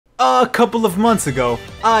A couple of months ago,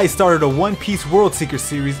 I started a One Piece World Seeker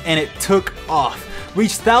series and it took off.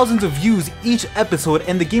 Reached thousands of views each episode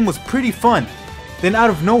and the game was pretty fun. Then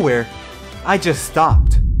out of nowhere, I just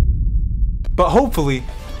stopped. But hopefully,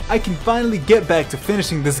 I can finally get back to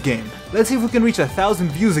finishing this game. Let's see if we can reach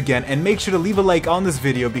 1,000 views again, and make sure to leave a like on this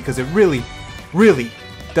video because it really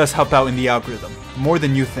does help out in the algorithm. More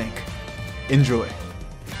than you think. Enjoy.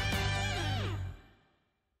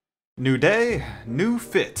 New day, new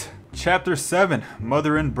fit. Chapter 7,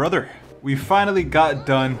 Mother and Brother. We finally got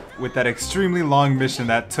done with that extremely long mission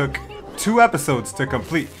that took 2 episodes to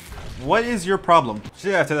complete. What is your problem? So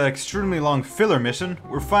after that extremely long filler mission,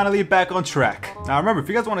 we're finally back on track. Now remember, if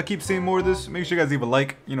you guys want to keep seeing more of this, make sure you guys leave a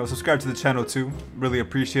like, subscribe to the channel too. Really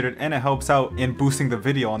appreciate it, and it helps out in boosting the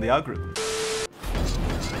video on the algorithm.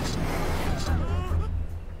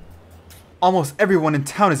 Almost everyone in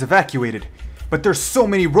town is evacuated, but there's so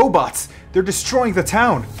many robots, they're destroying the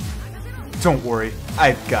town. Don't worry,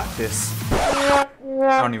 I've got this. I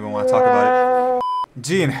don't even want to talk about it.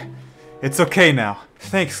 Jean, it's okay now.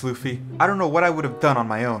 Thanks, Luffy. I don't know what I would have done on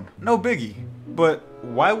my own. No biggie. But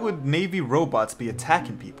why would Navy robots be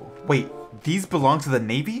attacking people? Wait, these belong to the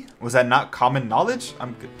Navy? Was that not common knowledge?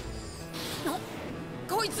 I'm good.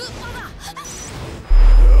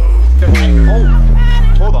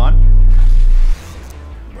 Oh, hold on.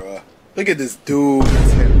 Bruh, look at this dude.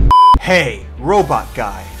 Hey, robot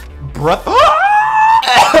guy. Bruh.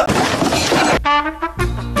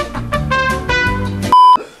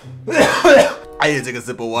 I need to take a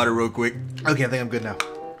sip of water real quick. Okay, I think I'm good now.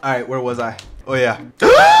 Alright, where was I? Oh yeah.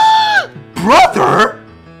 Brother?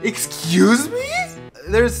 Excuse me?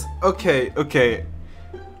 Okay.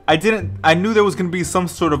 I knew there was gonna be some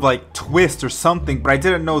sort of like twist or something, but I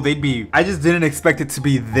didn't know I just didn't expect it to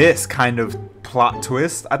be this kind of plot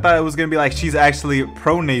twist. I thought it was gonna be like she's actually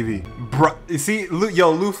pro-Navy. Bruh, you see,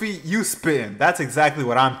 yo, Luffy, you spin. That's exactly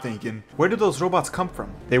what I'm thinking. Where did those robots come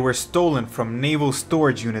from? They were stolen from naval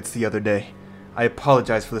storage units the other day. I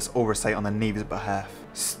apologize for this oversight on the Navy's behalf.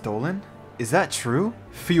 Stolen? Is that true?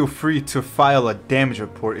 Feel free to file a damage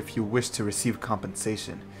report if you wish to receive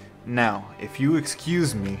compensation. Now, if you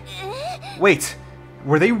excuse me... Wait,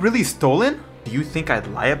 were they really stolen? Do you think I'd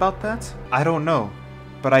lie about that? I don't know,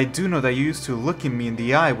 but I do know that you used to look at me in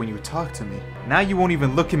the eye when you talked to me. Now you won't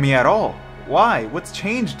even look at me at all. Why? What's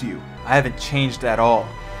changed you? I haven't changed at all.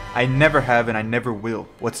 I never have and I never will.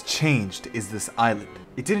 What's changed is this island.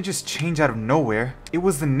 It didn't just change out of nowhere. It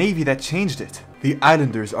was the Navy that changed it. The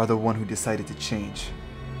islanders are the one who decided to change.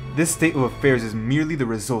 This state of affairs is merely the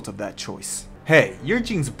result of that choice. Hey, you're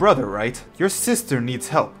Jean's brother, right? Your sister needs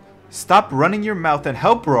help. Stop running your mouth and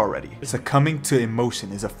help her already. Succumbing to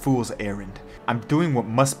emotion is a fool's errand. I'm doing what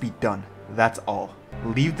must be done. That's all.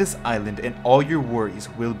 Leave this island and all your worries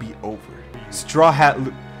will be over. Straw Hat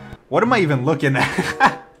What am I even looking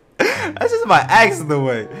at? That's just my axe in the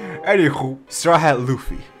way. Anywho, Straw Hat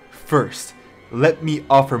Luffy. First, let me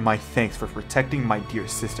offer my thanks for protecting my dear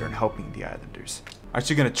sister and helping the islanders. Aren't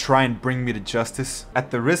you gonna try and bring me to justice?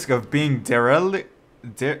 At the risk of being derelict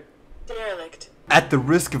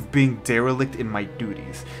in my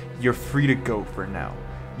duties, you're free to go for now.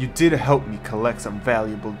 You did help me collect some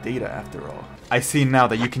valuable data after all. I see now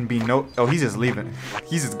that you can be Oh, he's just leaving.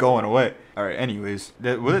 He's just going away. Alright, anyways.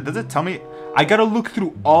 Does it tell me? I gotta look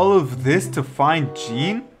through all of this to find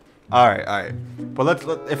Jean? Alright. But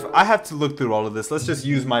if I have to look through all of this, let's just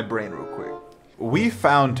use my brain real quick. We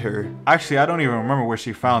found her. Actually, I don't even remember where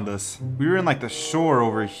she found us. We were in like the shore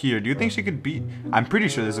over here. Do you think she could be? I'm pretty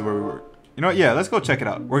sure this is where we were. You know what? Yeah, let's go check it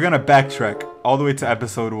out. We're gonna backtrack all the way to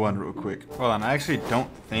episode 1 real quick. Hold on, I actually don't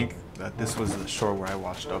think that this was the shore where I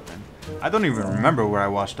washed up in. I don't even remember where I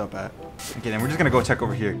washed up at. Okay, then we're just gonna go check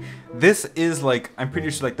over here. This is like, I'm pretty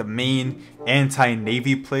sure like the main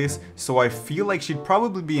anti-Navy place, so I feel like she'd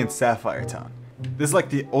probably be in Sapphire Town. This is like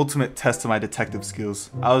the ultimate test of my detective skills.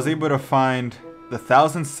 I was able to find the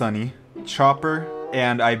Thousand Sunny, Chopper,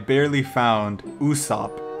 and I barely found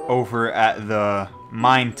Usopp over at the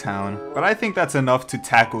Mine Town, but I think that's enough to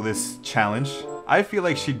tackle this challenge. I feel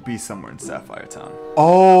like she'd be somewhere in Sapphire Town.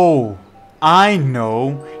 Oh, I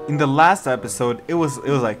know. In the last episode, it was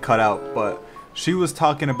like cut out, but she was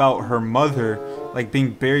talking about her mother like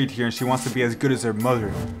being buried here and she wants to be as good as her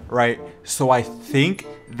mother, right? So I think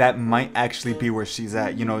that might actually be where she's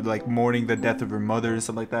at, like mourning the death of her mother and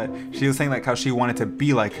stuff like that. She was saying like how she wanted to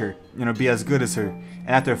be like her, be as good as her. And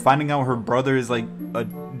after finding out her brother is like a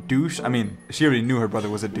douche, I mean, she already knew her brother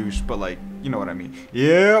was a douche, but like, you know what I mean.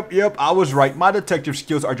 Yep, I was right. My detective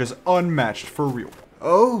skills are just unmatched for real.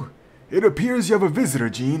 Oh, it appears you have a visitor,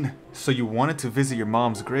 Jean. So you wanted to visit your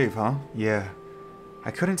mom's grave, huh? Yeah. I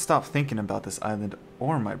couldn't stop thinking about this island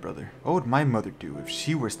or my brother. What would my mother do if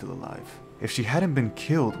she were still alive? If she hadn't been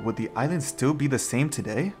killed, would the island still be the same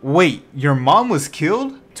today? Wait, your mom was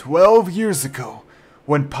killed? 12 years ago,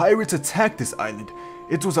 when pirates attacked this island,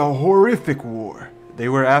 it was a horrific war. They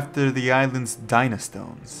were after the island's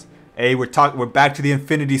Dynastones. Hey, we're back to the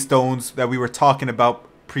Infinity Stones that we were talking about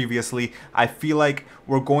previously. I feel like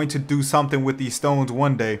we're going to do something with these stones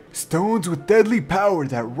one day. Stones with deadly power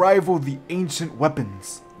that rival the ancient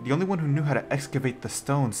weapons. The only one who knew how to excavate the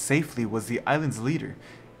stones safely was the island's leader.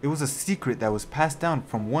 It was a secret that was passed down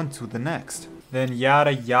from one to the next. Then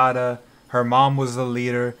yada yada, her mom was the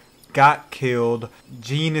leader, got killed,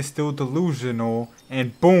 Gene is still delusional,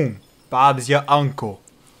 and boom, Bob's your uncle.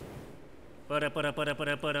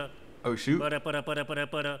 Oh shoot.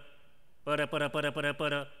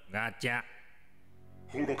 Gotcha.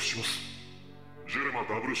 報告します。ジェレマ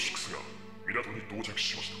66が港に到着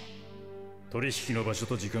しました。取引の場所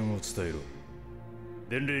と時間を伝えろ。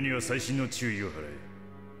伝令には細心の注意を払え。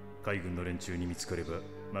海軍の連中に見つかれば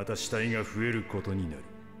また死体が増えることになる。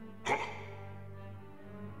はっ。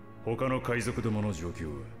他の海賊どもの状況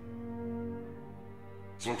は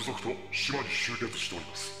続々と島に集結しており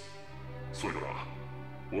ます。それから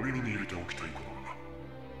お耳に入れておきたいことが。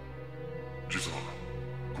実は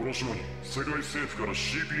この島に世界政府から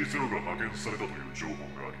CP0 が派遣されたという情報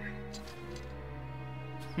があり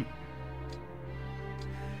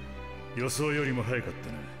予想よりも早かっ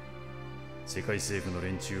たな。世界政府の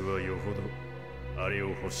連中はよほどあれを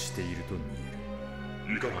欲していると見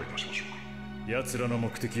える。いかがいたしましょうか。奴らの目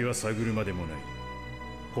的は探るまでもない。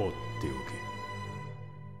放ってお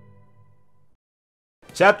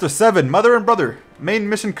け。Chapter 7, Mother and Brother. Main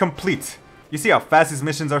mission complete. You see how fast these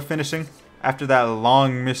missions are finishing? After that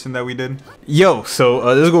long mission that we did. Yo, so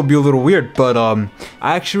this is gonna be a little weird, but I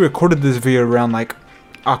actually recorded this video around like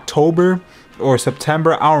October or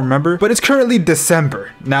September, I don't remember. But it's currently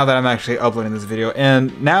December now that I'm actually uploading this video.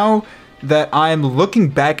 And now that I'm looking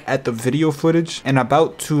back at the video footage and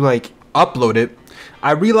about to like upload it,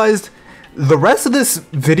 I realized the rest of this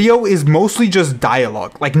video is mostly just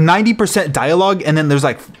dialogue, like 90% dialogue, and then there's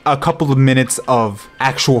like a couple of minutes of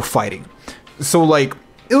actual fighting. So like,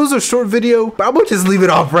 it was a short video, but I'm gonna just leave it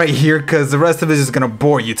off right here because the rest of it is just gonna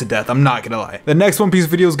bore you to death. I'm not gonna lie. The next One Piece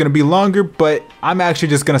video is gonna be longer, but I'm actually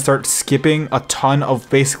just gonna start skipping a ton of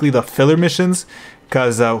basically the filler missions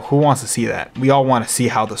because who wants to see that? We all want to see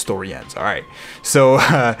how the story ends. All right, so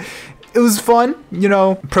it was fun, you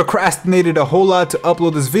know, procrastinated a whole lot to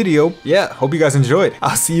upload this video. Yeah, hope you guys enjoyed.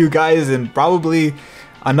 I'll see you guys in probably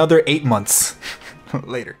another 8 months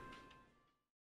later.